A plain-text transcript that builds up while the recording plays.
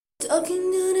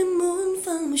Talking to the moon，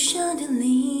 放不下的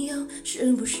理由，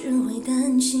是不是会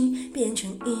担心变成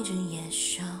一只野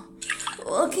兽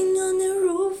 ？Walking on the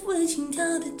roof， 为心跳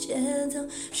的节奏，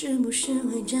是不是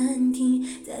会暂停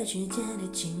在世界的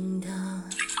尽头？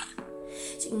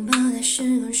浸泡在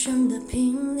时光上的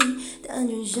频率，单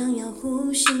纯想要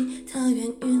呼吸，桃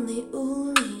源云里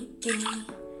雾里。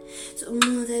涂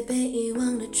抹在被遗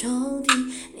忘的抽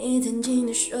屉，你曾经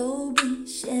的手笔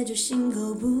写着心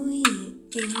口不一。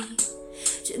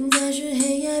现在是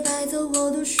黑夜白头，我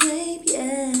都睡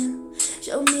遍，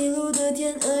像迷路的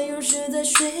天鹅游失在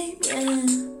水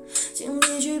面，尽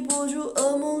力去捕捉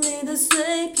噩梦里的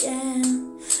碎片，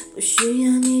不需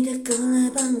要你的歌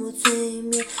来帮我催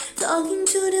眠。Talking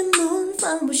to the moon，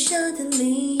 放不下的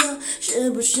理由，是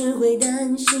不是会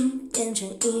担心变成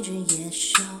一只野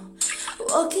兽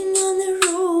？Walking on the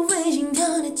roof， 为心跳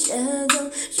的节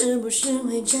奏，是不是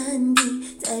会暂停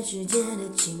在世界的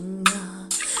尽头？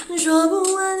说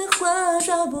不完的话，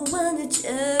说不完的借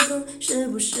口，是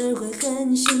不是会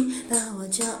狠心把我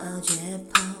骄傲解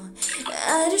剖？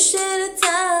爱着谁的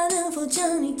他，能否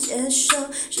将你接受？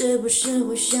是不是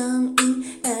会上瘾？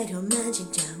拜托慢些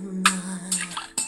降落。